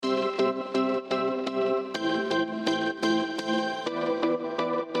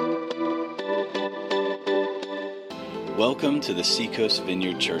Welcome to the Seacoast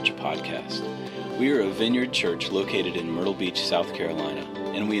Vineyard Church podcast. We are a vineyard church located in Myrtle Beach, South Carolina,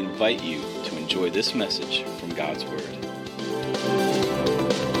 and we invite you to enjoy this message from God's Word.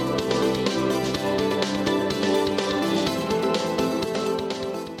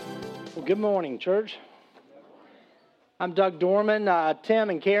 Well, good morning, church. I'm Doug Dorman.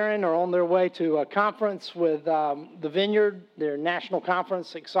 Tim and Karen are on their way to a conference with the Vineyard, their national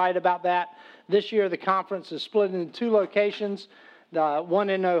conference. Excited about that. This year, the conference is split into two locations. The one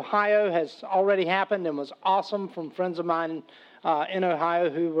in Ohio has already happened and was awesome, from friends of mine in Ohio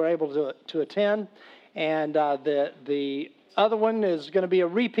who were able to attend. And the other one is going to be a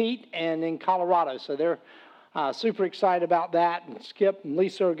repeat and in Colorado. So they're super excited about that. And Skip and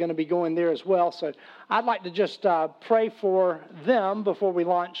Lisa are going to be going there as well. So I'd like to just pray for them before we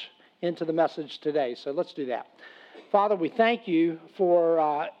launch into the message today. So let's do that. Father, we thank you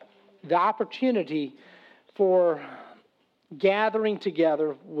for the opportunity for gathering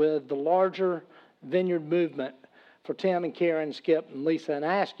together with the larger Vineyard movement for Tim and Karen, Skip and Lisa. And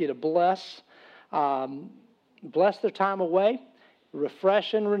I ask you to bless their time away,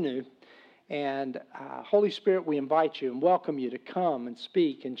 refresh and renew. And Holy Spirit, we invite you and welcome you to come and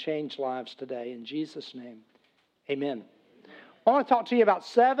speak and change lives today. In Jesus' name, amen. I want to talk to you about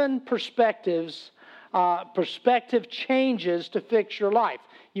 7 perspective changes to fix your life.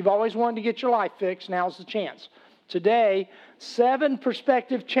 You've always wanted to get your life fixed. Now's the chance. Today, 7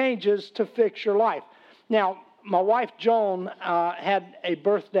 perspective changes to fix your life. Now, my wife, Joan, had a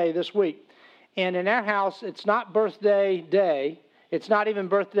birthday this week. And in our house, it's not birthday day. It's not even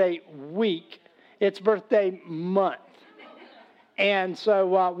birthday week. It's birthday month. And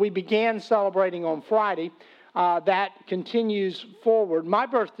so we began celebrating on Friday. That continues forward. My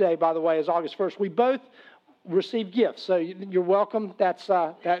birthday, by the way, is August 1st. We both received gifts. So you're welcome. That's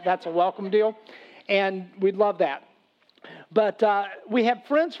a welcome deal. And we'd love that. But we have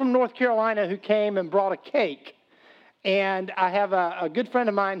friends from North Carolina who came and brought a cake. And I have a good friend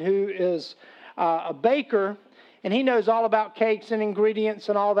of mine who is a baker. And he knows all about cakes and ingredients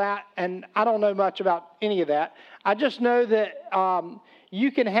and all that. And I don't know much about any of that. I just know that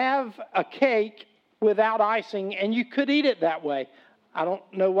you can have a cake without icing, and you could eat it that way. I don't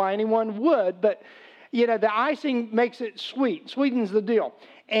know why anyone would, but, you know, the icing makes it sweet. Sweetens the deal.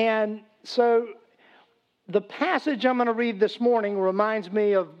 And so the passage I'm going to read this morning reminds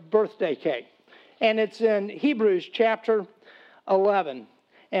me of birthday cake. And it's in Hebrews chapter 11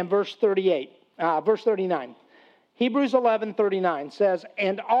 and verse 39. Hebrews 11:39 says,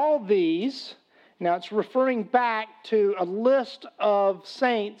 "And all these," now it's referring back to a list of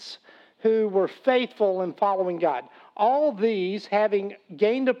saints who were faithful in following God. "All these, having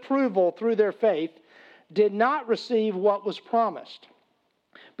gained approval through their faith, did not receive what was promised,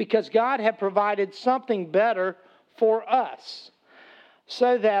 because God had provided something better for us,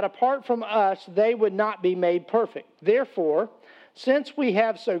 so that apart from us they would not be made perfect. Therefore, since we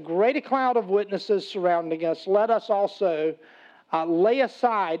have so great a cloud of witnesses surrounding us, let us also lay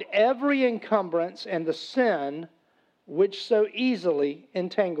aside every encumbrance and the sin which so easily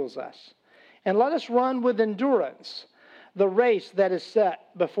entangles us. And let us run with endurance the race that is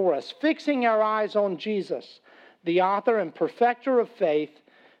set before us, fixing our eyes on Jesus, the author and perfecter of faith,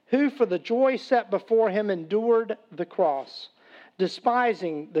 who for the joy set before him endured the cross,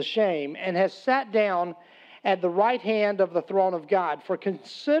 despising the shame, and has sat down at the right hand of the throne of God. For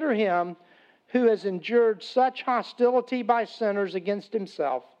consider him who has endured such hostility by sinners against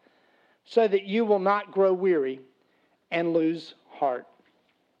himself, so that you will not grow weary and lose heart."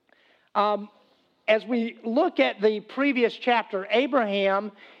 As we look at the previous chapter,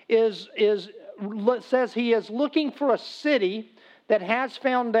 Abraham says he is looking for a city that has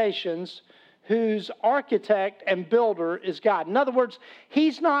foundations, whose architect and builder is God. In other words,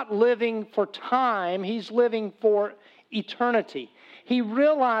 he's not living for time, he's living for eternity. He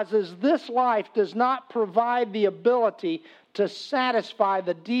realizes this life does not provide the ability to satisfy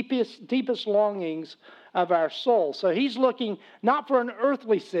the deepest longings of our soul. So he's looking not for an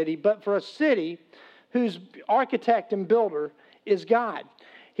earthly city, but for a city whose architect and builder is God.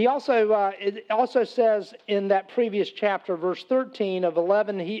 He also it also says in that previous chapter, verse 13 of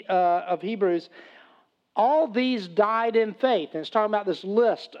 11 of Hebrews, all these died in faith. And it's talking about this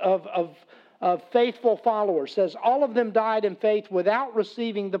list of faithful followers. It says all of them died in faith without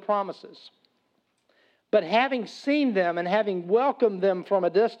receiving the promises. But having seen them and having welcomed them from a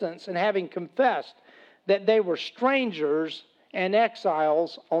distance and having confessed that they were strangers and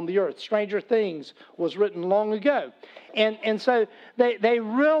exiles on the earth. Stranger Things was written long ago. And so they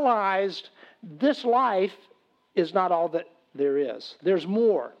realized this life is not all that there is. There's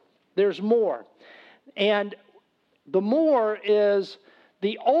more. There's more. And The more is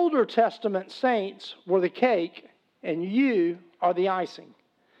the Older Testament saints were the cake, and you are the icing.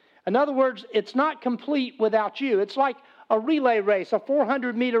 In other words, it's not complete without you. It's like a relay race, a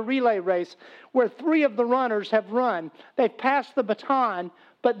 400-meter relay race, where 3 of the runners have run. They've passed the baton,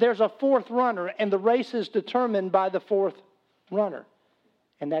 but there's a 4th runner, and the race is determined by the 4th runner.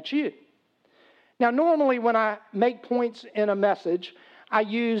 And that's you. Now, normally when I make points in a message, I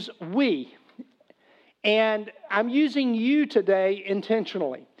use we. And I'm using you today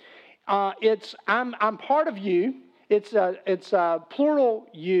intentionally. I'm part of you. It's a plural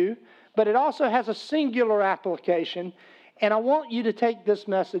you, but it also has a singular application. And I want you to take this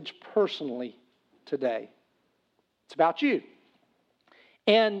message personally today. It's about you.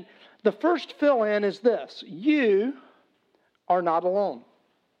 And the first fill-in is this: you are not alone.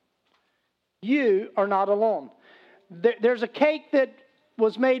 You are not alone. There's a cake that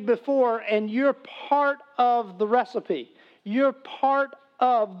was made before, and you're part of the recipe. You're part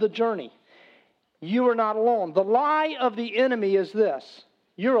of the journey. You are not alone. The lie of the enemy is this: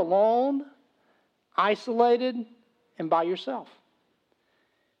 you're alone, isolated, and by yourself.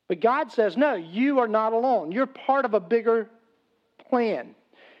 But God says, no, you are not alone. You're part of a bigger plan.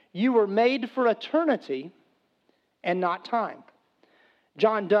 You were made for eternity and not time.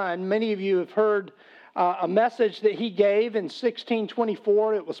 John Donne, many of you have heard a message that he gave in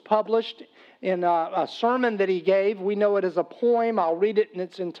 1624. It was published in a sermon that he gave. We know it as a poem. I'll read it in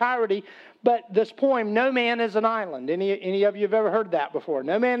its entirety. But this poem, No Man is an Island. Any of you have ever heard that before?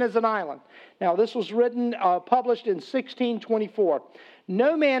 No man is an island. Now, this was written, published in 1624.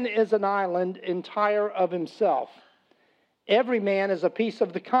 No man is an island entire of himself. Every man is a piece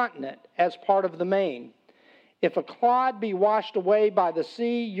of the continent as part of the main. If a clod be washed away by the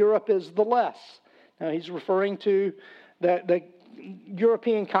sea, Europe is the less. Now, he's referring to the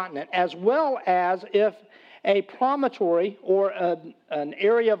European continent, as well as if a promontory or an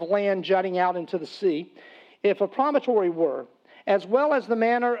area of land jutting out into the sea, if a promontory were, as well as the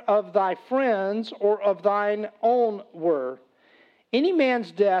manner of thy friends or of thine own were, any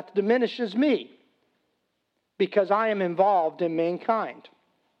man's death diminishes me, because I am involved in mankind.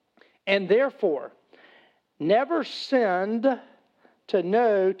 And therefore, never send to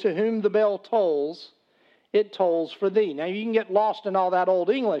know to whom the bell tolls, it tolls for thee. Now, you can get lost in all that old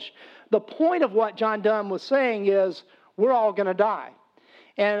English. The point of what John Donne was saying is, we're all going to die.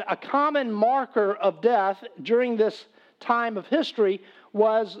 And a common marker of death during this time of history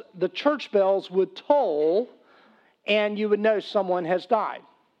was the church bells would toll, and you would know someone has died.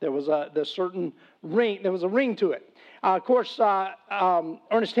 There was a certain ring. There was a ring to it. Of course,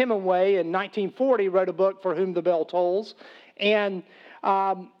 Ernest Hemingway in 1940 wrote a book, For Whom the Bell Tolls, and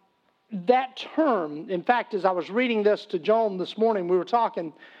that term, in fact, as I was reading this to Joan this morning, we were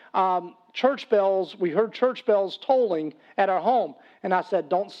talking church bells. We heard church bells tolling at our home, and I said,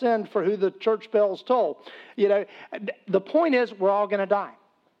 "Don't send for who the church bells toll." You know, the point is, we're all going to die.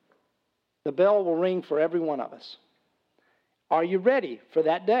 The bell will ring for every one of us. Are you ready for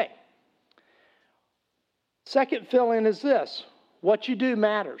that day? Second fill-in is this: what you do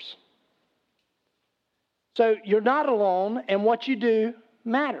matters. So you're not alone, and what you do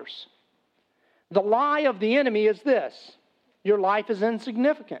matters. The lie of the enemy is this: your life is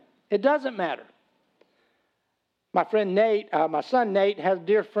insignificant. It doesn't matter. My friend Nate, my son Nate, has a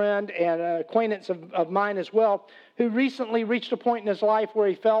dear friend and an acquaintance of mine as well, who recently reached a point in his life where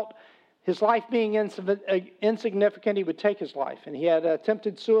he felt his life being insignificant, he would take his life. And he had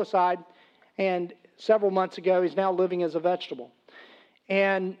attempted suicide, and several months ago, he's now living as a vegetable.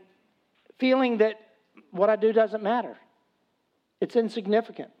 And feeling that what I do doesn't matter. It's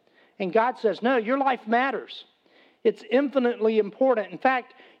insignificant. And God says, no, your life matters. It's infinitely important. In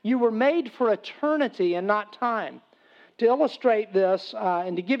fact, you were made for eternity and not time. To illustrate this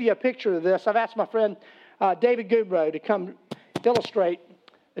and to give you a picture of this, I've asked my friend David Goodrow to come illustrate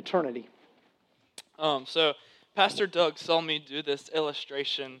eternity. So Pastor Doug saw me do this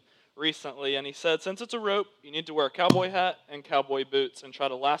illustration recently, and he said, since it's a rope, you need to wear a cowboy hat and cowboy boots and try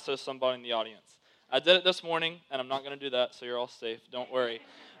to lasso somebody in the audience. I did it this morning, and I'm not going to do that, so you're all safe. Don't worry.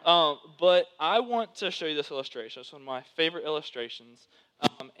 But I want to show you this illustration. It's one of my favorite illustrations,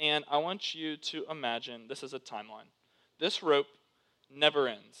 and I want you to imagine this is a timeline. This rope never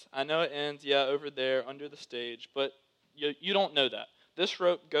ends. I know it ends, over there under the stage, but you don't know that. This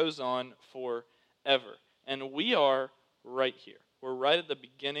rope goes on forever, and we are right here. We're right at the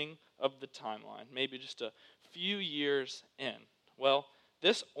beginning of the timeline, maybe just a few years in. Well,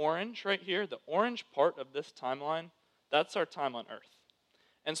 this orange right here, the orange part of this timeline, that's our time on earth.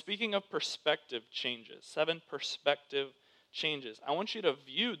 And speaking of perspective changes, 7 perspective changes, I want you to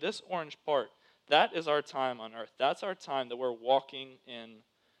view this orange part That is our time on earth. That's our time that we're walking in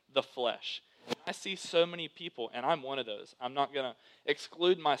the flesh. I see so many people, and I'm one of those. I'm not going to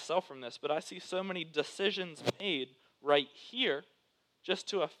exclude myself from this, but I see so many decisions made right here just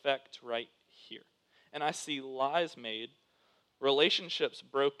to affect right here. And I see lies made, relationships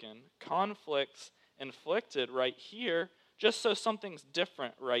broken, conflicts inflicted right here, just so something's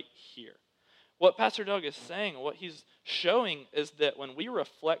different right here. What Pastor Doug is saying, what he's showing, is that when we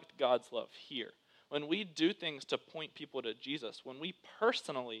reflect God's love here, when we do things to point people to Jesus, when we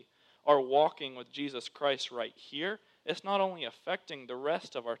personally are walking with Jesus Christ right here, it's not only affecting the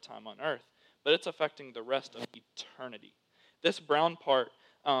rest of our time on earth, but it's affecting the rest of eternity. This brown part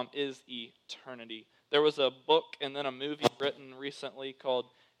is eternity. There was a book and then a movie written recently called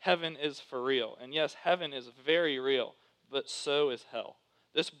Heaven is for Real. And yes, heaven is very real, but so is hell.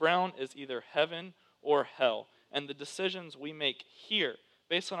 This brown is either heaven or hell. And the decisions we make here,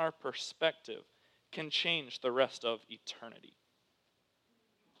 based on our perspective, can change the rest of eternity.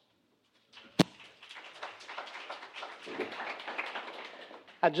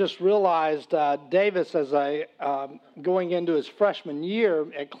 I just realized Davis is going into his freshman year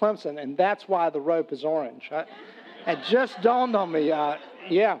at Clemson, and that's why the rope is orange. It just dawned on me. I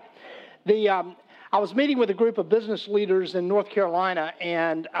was meeting with a group of business leaders in North Carolina,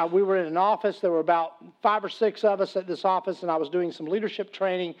 and we were in an office. There were about 5 or 6 of us at this office, and I was doing some leadership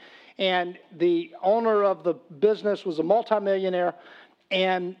training. And the owner of the business was a multimillionaire,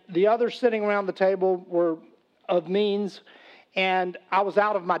 and the others sitting around the table were of means. And I was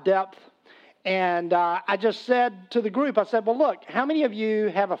out of my depth, and I just said to the group, I said, well, look, how many of you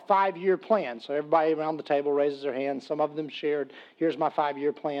have a 5-year plan? So everybody around the table raises their hand. Some of them shared, here's my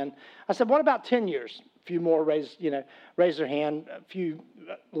 5-year plan. I said, what about 10 years? A few more raised their hand. A few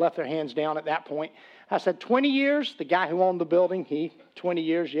left their hands down at that point. I said, 20 years? The guy who owned the building, 20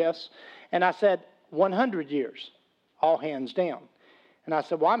 years, yes. And I said, 100 years, all hands down. And I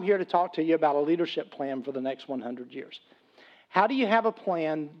said, well, I'm here to talk to you about a leadership plan for the next 100 years. How do you have a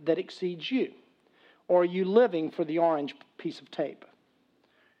plan that exceeds you? Or are you living for the orange piece of tape?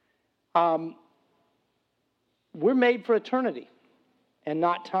 We're made for eternity and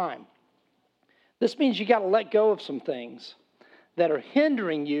not time. This means you got to let go of some things that are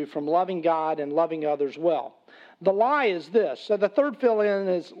hindering you from loving God and loving others well. The lie is this. So the third fill-in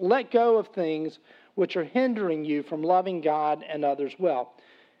is let go of things which are hindering you from loving God and others well.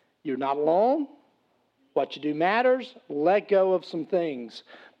 You're not alone. What you do matters. Let go of some things.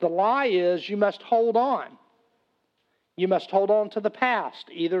 The lie is you must hold on. You must hold on to the past,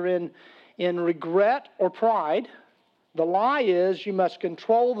 either in regret or pride. The lie is you must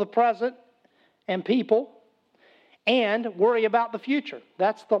control the present and people and worry about the future.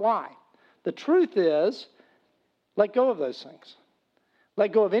 That's the lie. The truth is, let go of those things.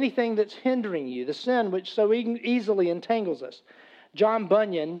 Let go of anything that's hindering you, the sin which so easily entangles us. John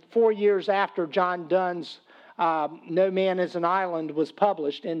Bunyan, 4 years after John Donne's No Man is an Island was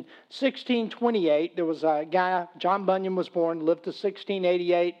published, in 1628, there was a guy, John Bunyan was born, lived to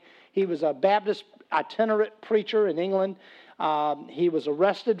 1688. He was a Baptist itinerant preacher in England. He was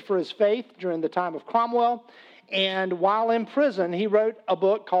arrested for his faith during the time of Cromwell. And while in prison, he wrote a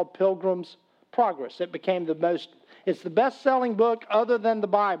book called Pilgrim's Progress. It became it's the best-selling book other than the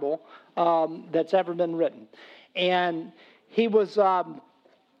Bible that's ever been written. And he was,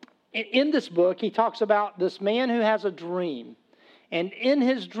 in this book, he talks about this man who has a dream. And in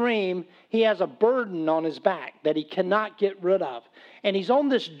his dream, he has a burden on his back that he cannot get rid of. And he's on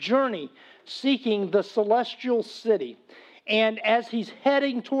this journey seeking the celestial city. And as he's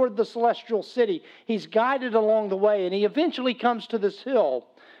heading toward the celestial city, he's guided along the way. And he eventually comes to this hill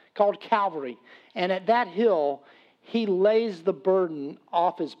called Calvary. And at that hill, he lays the burden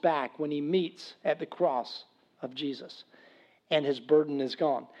off his back when he meets at the cross of Jesus. And his burden is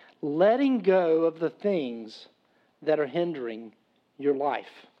gone. Letting go of the things that are hindering your life.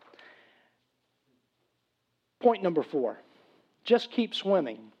 Point number 4. Just keep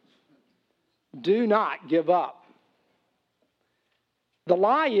swimming. Do not give up. The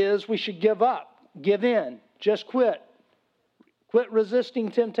lie is we should give up, give in, just quit. Quit resisting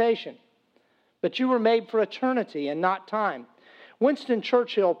temptation. But you were made for eternity and not time. Winston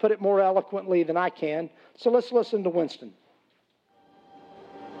Churchill put it more eloquently than I can, so let's listen to Winston.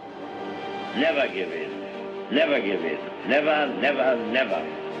 Never give in. Never give in. Never, never, never.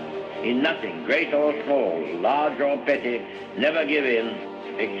 In nothing, great or small, large or petty, never give in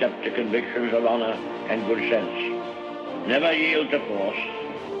except to convictions of honor and good sense. Never yield to force.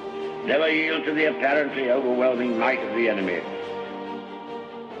 Never yield to the apparently overwhelming might of the enemy.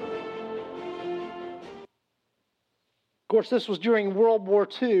 course, this was during World War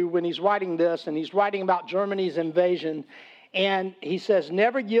II when he's writing this, and he's writing about Germany's invasion. And he says,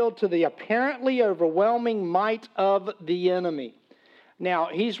 never yield to the apparently overwhelming might of the enemy. Now,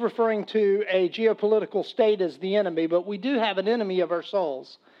 he's referring to a geopolitical state as the enemy, but we do have an enemy of our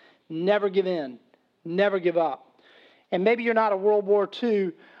souls. Never give in. Never give up. And maybe you're not a World War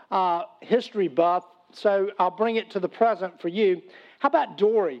II history buff, so I'll bring it to the present for you. How about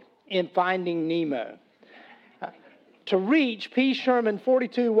Dory in Finding Nemo? To reach P. Sherman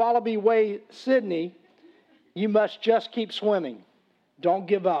 42 Wallaby Way, Sydney, you must just keep swimming. Don't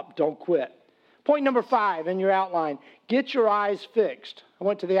give up. Don't quit. Point number 5 in your outline, get your eyes fixed. I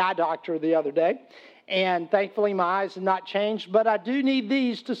went to the eye doctor the other day, and thankfully my eyes have not changed, but I do need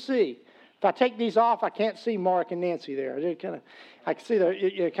these to see. If I take these off, I can't see Mark and Nancy there. I can see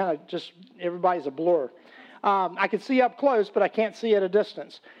they're kind of just, everybody's a blur. I can see up close, but I can't see at a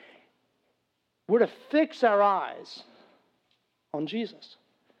distance. We're to fix our eyes on Jesus.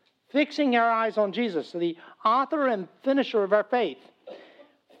 Fixing our eyes on Jesus, the author and finisher of our faith.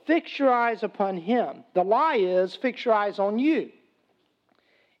 Fix your eyes upon Him. The lie is, fix your eyes on you.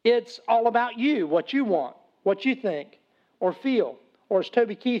 It's all about you, what you want, what you think or feel. Or as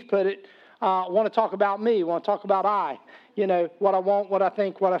Toby Keith put it, want to talk about me, want to talk about I. You know, what I want, what I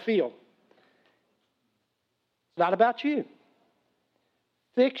think, what I feel. It's not about you.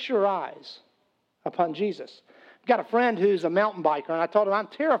 Fix your eyes upon Jesus. I've got a friend who's a mountain biker, and I told him I'm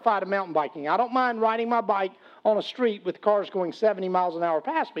terrified of mountain biking. I don't mind riding my bike on a street with cars going 70 miles an hour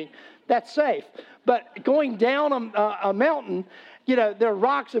past me. That's safe. But going down a mountain, you know, there are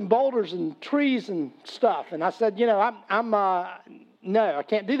rocks and boulders and trees and stuff. And I said, you know, no, I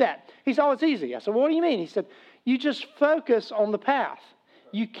can't do that. He said, oh, it's easy. I said, well, what do you mean? He said, you just focus on the path.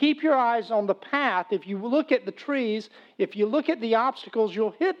 You keep your eyes on the path. If you look at the trees, if you look at the obstacles,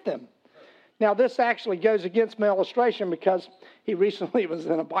 you'll hit them. Now, this actually goes against my illustration because he recently was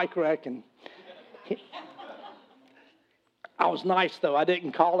in a bike wreck, and I was nice, though. I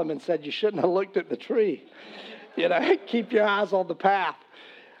didn't call him and said, you shouldn't have looked at the tree. You know, keep your eyes on the path.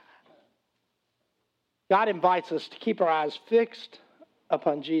 God invites us to keep our eyes fixed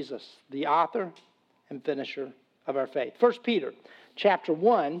upon Jesus, the author and finisher of our faith. 1 Peter chapter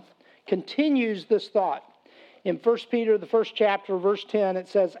 1 continues this thought. In 1 Peter, the first chapter, verse 10, it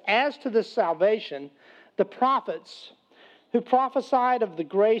says, as to this salvation, the prophets who prophesied of the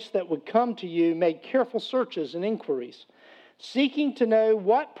grace that would come to you made careful searches and inquiries, seeking to know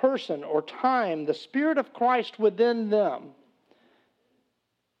what person or time the Spirit of Christ within them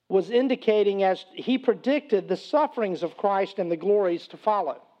was indicating as he predicted the sufferings of Christ and the glories to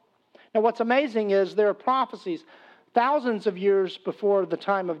follow. Now, what's amazing is there are prophecies thousands of years before the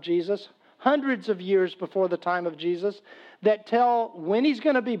time of Jesus, hundreds of years before the time of Jesus, that tell when he's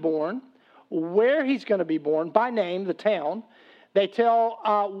going to be born, where he's going to be born, by name, the town. They tell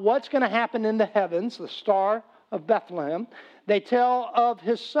what's going to happen in the heavens, the star of Bethlehem. They tell of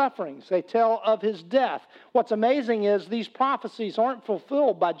his sufferings. They tell of his death. What's amazing is these prophecies aren't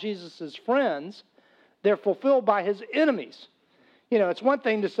fulfilled by Jesus' friends. They're fulfilled by his enemies. You know, it's one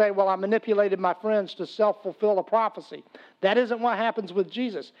thing to say, well, I manipulated my friends to self-fulfill a prophecy. That isn't what happens with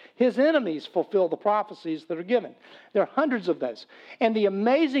Jesus. His enemies fulfill the prophecies that are given. There are hundreds of those. And the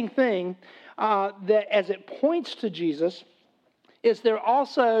amazing thing that as it points to Jesus is there are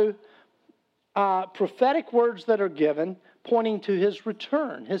also prophetic words that are given pointing to his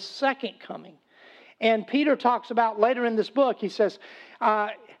return, his second coming. And Peter talks about later in this book, he says,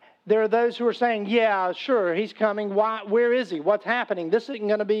 there are those who are saying, yeah, sure, he's coming. Why? Where is he? What's happening? This isn't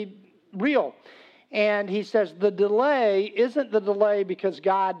going to be real. And he says the delay isn't the delay because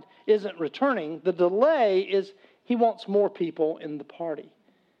God isn't returning. The delay is he wants more people in the party.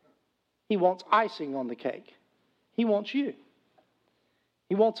 He wants icing on the cake. He wants you.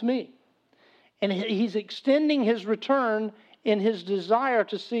 He wants me. And he's extending his return in his desire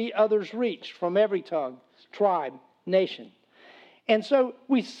to see others reached from every tongue, tribe, nation. And so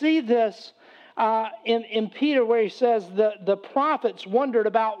we see this in Peter where he says the prophets wondered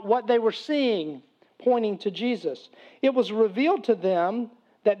about what they were seeing pointing to Jesus. It was revealed to them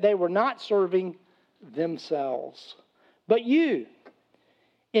that they were not serving themselves, but you.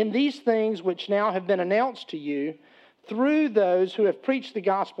 In these things which now have been announced to you through those who have preached the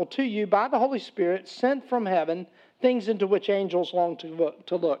gospel to you by the Holy Spirit sent from heaven, things into which angels long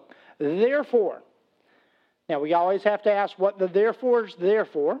to look. Therefore, now we always have to ask what the therefore is there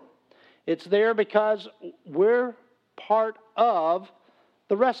for. It's there because we're part of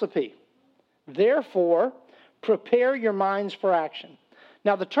the recipe. Therefore, prepare your minds for action.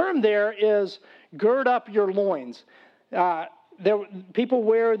 Now the term there is gird up your loins. people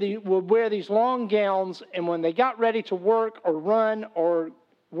would wear these long gowns, and when they got ready to work or run or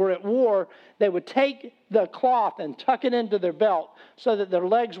were at war, they would take the cloth and tuck it into their belt so that their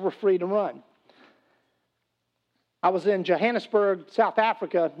legs were free to run. I was in Johannesburg, South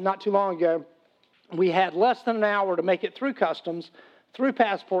Africa, not too long ago. We had less than an hour to make it through customs, through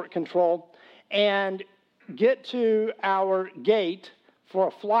passport control, and get to our gate for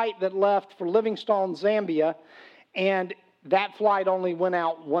a flight that left for Livingstone, Zambia, and that flight only went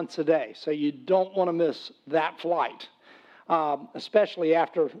out once a day. So you don't want to miss that flight, especially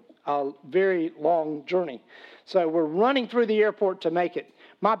after a very long journey. So we're running through the airport to make it.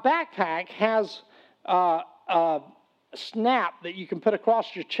 My backpack has a snap that you can put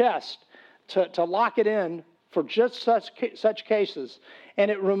across your chest to lock it in for just such cases. And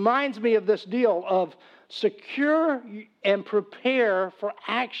it reminds me of this deal of secure and prepare for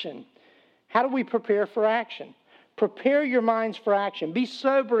action. How do we prepare for action? Prepare your minds for action. Be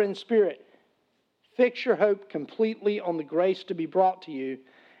sober in spirit. Fix your hope completely on the grace to be brought to you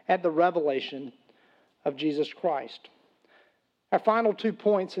at the revelation of Jesus Christ. Our final 2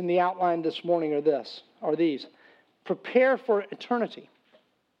 points in the outline this morning are these. Prepare for eternity.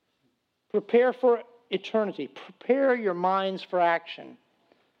 Prepare for eternity. Prepare your minds for action.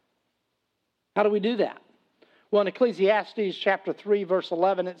 How do we do that? Well, in Ecclesiastes chapter 3, verse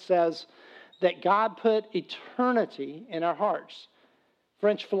 11, it says that God put eternity in our hearts.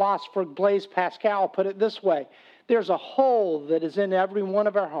 French philosopher Blaise Pascal put it this way: there's a hole that is in every one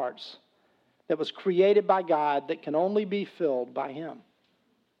of our hearts that was created by God that can only be filled by Him.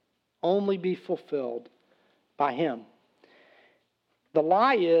 Only be fulfilled by Him. The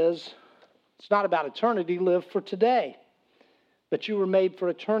lie is, it's not about eternity, live for today. But you were made for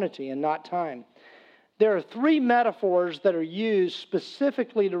eternity and not time. There are 3 metaphors that are used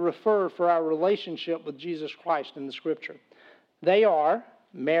specifically to refer for our relationship with Jesus Christ in the Scripture. They are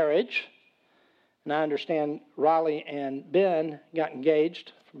marriage, and I understand Riley and Ben got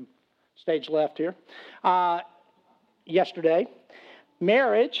engaged from stage left here yesterday.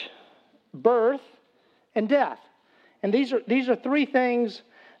 Marriage, birth, and death. And these are 3 things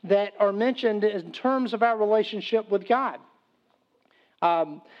that are mentioned in terms of our relationship with God.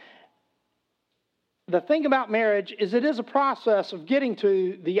 The thing about marriage is it is a process of getting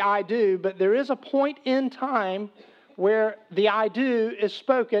to the I do, but there is a point in time where the I do is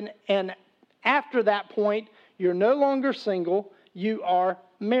spoken, and after that point, you're no longer single, you are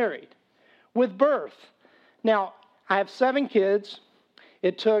married. With birth. Now, I have 7 kids.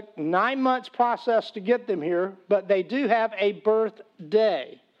 It took 9 months process to get them here, but they do have a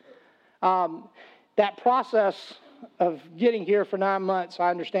birthday. That process of getting here for 9 months,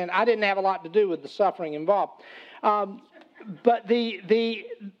 I understand. I didn't have a lot to do with the suffering involved. But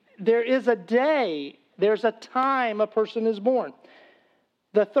there is a day, there's a time a person is born.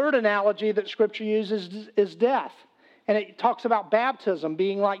 The third analogy that Scripture uses is death. And it talks about baptism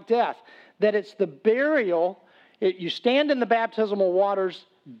being like death. That it's the burial. You stand in the baptismal waters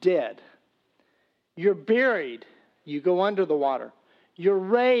dead. You're buried. You go under the water. You're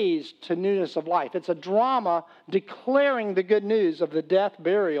raised to newness of life. It's a drama declaring the good news of the death,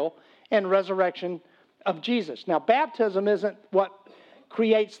 burial, and resurrection of Jesus. Now, baptism isn't what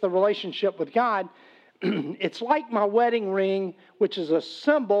creates the relationship with God. It's like my wedding ring, which is a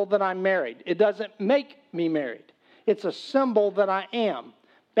symbol that I'm married. It doesn't make me married. It's a symbol that I am.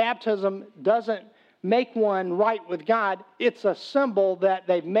 Baptism doesn't make one right with God. It's a symbol that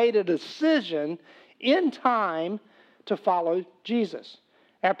they've made a decision in time to follow Jesus.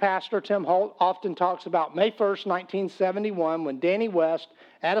 Our pastor, Tim Holt, often talks about May 1st, 1971, when Danny West,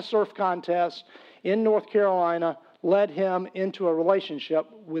 at a surf contest in North Carolina, led him into a relationship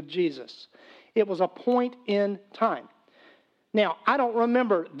with Jesus. It was a point in time. Now, I don't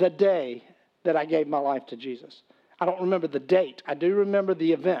remember the day that I gave my life to Jesus. I don't remember the date. I do remember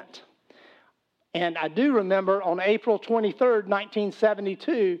the event. And I do remember on April 23rd,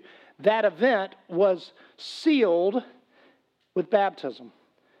 1972, that event was sealed with baptism.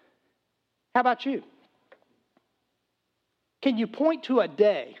 How about you? Can you point to a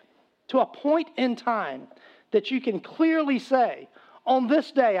day, to a point in time that you can clearly say, on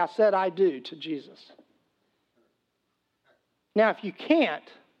this day I said I do to Jesus? Now, if you can't,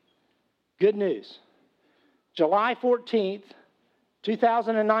 good news. July 14th,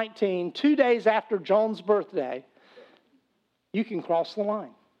 2019, 2 days after Joan's birthday, you can cross the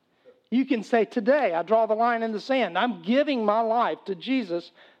line. You can say, today, I draw the line in the sand. I'm giving my life to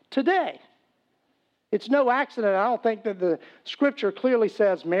Jesus today. It's no accident. I don't think that the Scripture clearly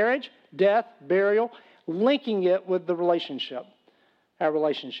says marriage, death, burial, linking it with the relationship, our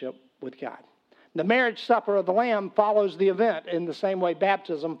relationship with God. The marriage supper of the Lamb follows the event in the same way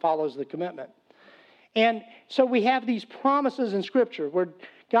baptism follows the commitment. And so we have these promises in Scripture where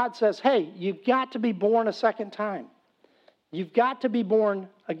God says, hey, you've got to be born a second time. You've got to be born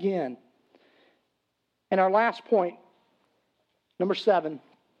again. And our last point, number 7,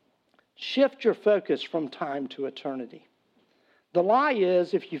 shift your focus from time to eternity. The lie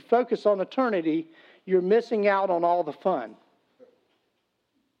is if you focus on eternity, you're missing out on all the fun.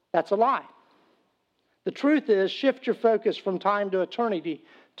 That's a lie. The truth is, shift your focus from time to eternity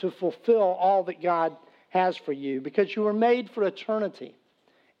to fulfill all that God has for you, because you were made for eternity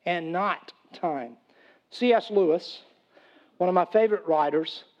and not time. C.S. Lewis, one of my favorite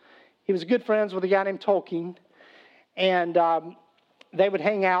writers, he was good friends with a guy named Tolkien, and they would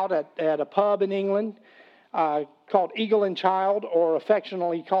hang out at a pub in England called Eagle and Child, or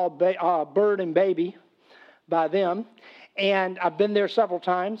affectionately called Bird and Baby by them. And I've been there several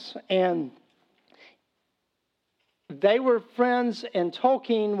times, and they were friends, and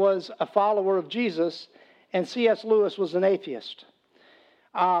Tolkien was a follower of Jesus, and C.S. Lewis was an atheist.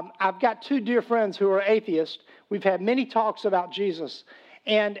 I've got 2 dear friends who are atheists. We've had many talks about Jesus,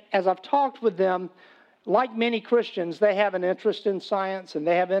 and as I've talked with them, like many Christians, they have an interest in science, and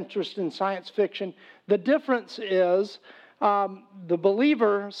they have interest in science fiction. The difference is the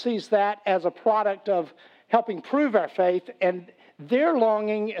believer sees that as a product of helping prove our faith, and they're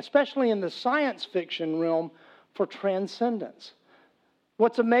longing, especially in the science fiction realm, for transcendence.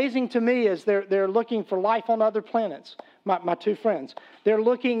 What's amazing to me is they're looking for life on other planets. My 2 friends, they're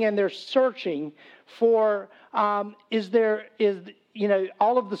looking and they're searching for all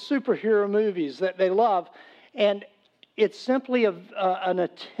of the superhero movies that they love, and it's simply an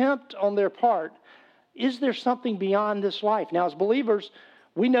attempt on their part. Is there something beyond this life? Now, as believers,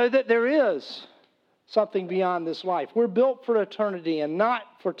 we know that there is something beyond this life. We're built for eternity and not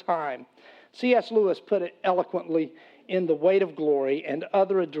for time. C.S. Lewis put it eloquently in The Weight of Glory and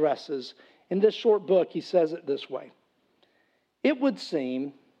other addresses. In this short book, he says it this way: it would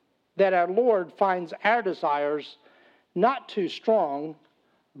seem that our Lord finds our desires not too strong,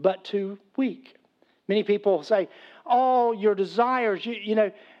 but too weak. Many people say, oh, your desires,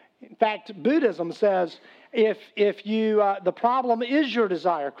 in fact, Buddhism says, if you, the problem is your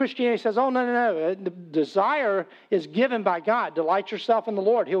desire. Christianity says, oh, no. The desire is given by God. Delight yourself in the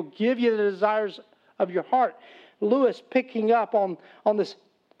Lord. He'll give you the desires of your heart. Lewis, picking up on this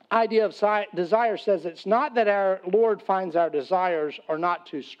idea of desire, says it's not that our Lord finds our desires are not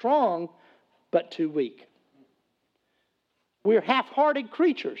too strong, but too weak. We're half-hearted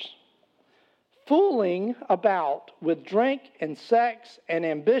creatures, fooling about with drink and sex and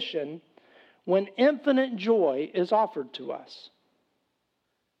ambition when infinite joy is offered to us.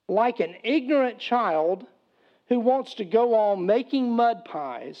 Like an ignorant child who wants to go on making mud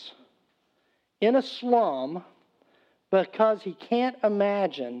pies in a slum because he can't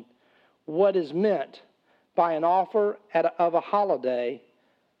imagine what is meant by an offer of a holiday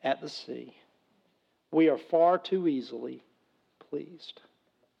at the sea. We are far too easily pleased.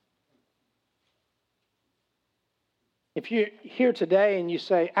 If you're here today and you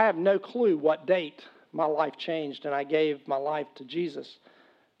say, I have no clue what date my life changed and I gave my life to Jesus,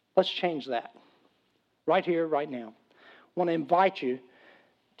 let's change that. Right here, right now. I want to invite you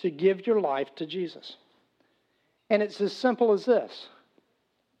to give your life to Jesus. And it's as simple as this.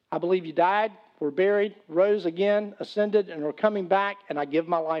 I believe you died, were buried, rose again, ascended, and are coming back, and I give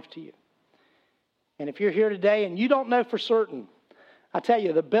my life to you. And if you're here today and you don't know for certain, I tell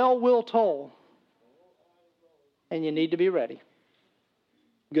you, the bell will toll. And you need to be ready.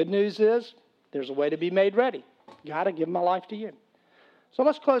 Good news is, there's a way to be made ready. God, I give my life to you. So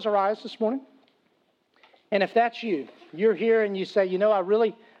let's close our eyes this morning. And if that's you, you're here and you say, I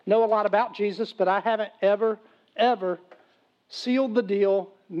really know a lot about Jesus, but I haven't ever sealed the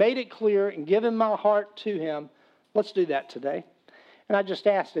deal, made it clear, and given my heart to Him. Let's do that today. And I just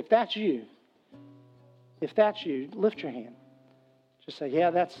asked, if that's you, lift your hand. Just say,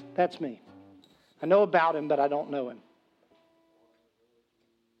 yeah, that's me. I know about Him, but I don't know Him.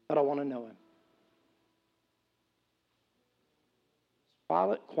 But I want to know Him.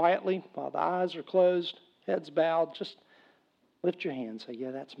 Quietly, while the eyes are closed, heads bowed, just lift your hand and say,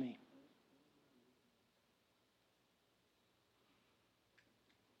 yeah, that's me.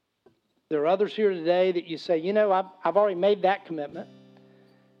 There are others here today that you say, I've already made that commitment.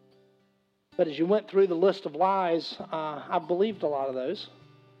 But as you went through the list of lies, I've believed a lot of those.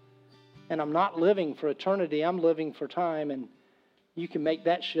 And I'm not living for eternity, I'm living for time, and you can make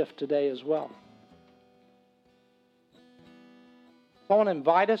that shift today as well. I want to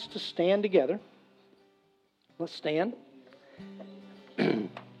invite us to stand together. Let's stand.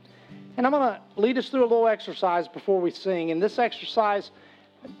 And And I'm going to lead us through a little exercise before we sing. And this exercise,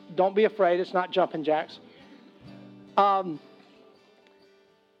 don't be afraid, it's not jumping jacks.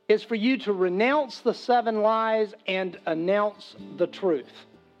 Is for you to renounce the 7 lies and announce the truth.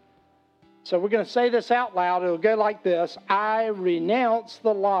 So we're going to say this out loud. It'll go like this. I renounce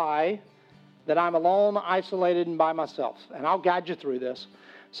the lie that I'm alone, isolated, and by myself. And I'll guide you through this.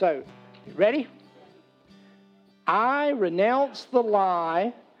 So, ready? I renounce the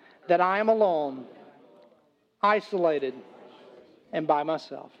lie that I am alone, isolated, and by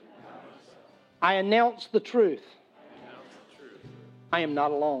myself. I announce the truth. I am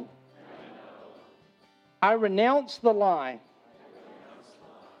not alone. I renounce the lie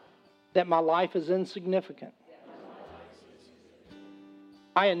that my life is insignificant.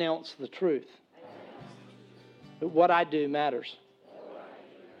 I announce the truth that what I do matters.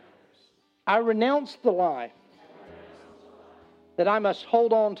 I renounce the lie that I must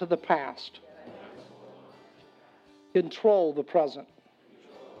hold on to the past, control the present,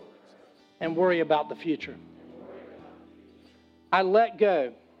 and worry about the future. I let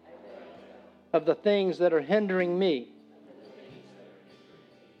go of the things that are hindering me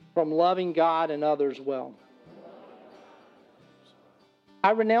from loving God and others well.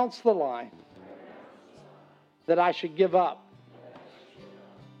 I renounce the lie that I should give up,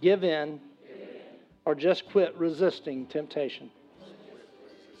 give in, or just quit resisting temptation.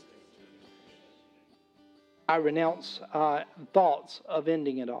 I renounce thoughts of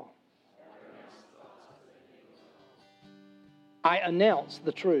ending it all. I announce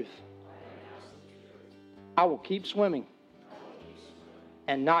the truth. I will keep swimming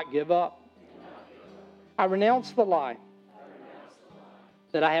and not give up. I renounce the lie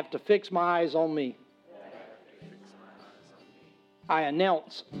that I have to fix my eyes on me. I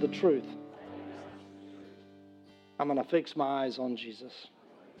announce the truth. I'm going to fix my eyes on Jesus.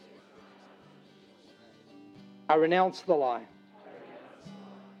 I renounce the lie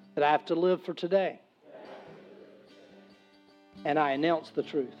that I have to live for today. And I announce the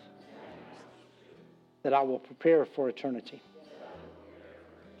truth that I will prepare for eternity.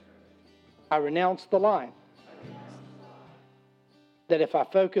 I renounce the lie that if I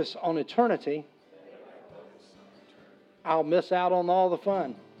focus on eternity, I'll miss out on all the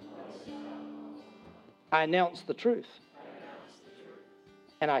fun. I announce the truth.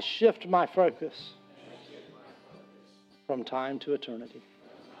 And I shift my focus from time to eternity.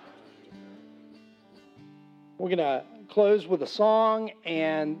 We're going to close with a song,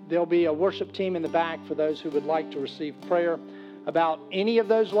 and there'll be a worship team in the back for those who would like to receive prayer about any of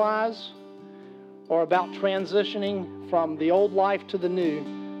those lies or about transitioning from the old life to the new.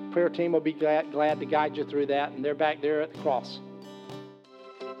 Prayer team will be glad to guide you through that, and they're back there at the cross.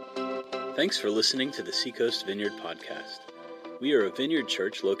 Thanks for listening to the Seacoast Vineyard Podcast. We are a vineyard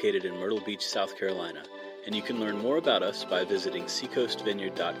church located in Myrtle Beach, South Carolina, and you can learn more about us by visiting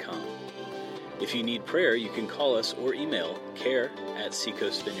seacoastvineyard.com. If you need prayer, you can call us or email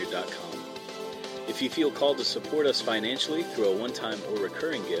care@seacoastvineyard.com. If you feel called to support us financially through a one-time or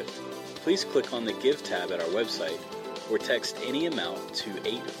recurring gift, please click on the Give tab at our website or text any amount to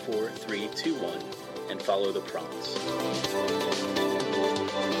 84321 and follow the prompts.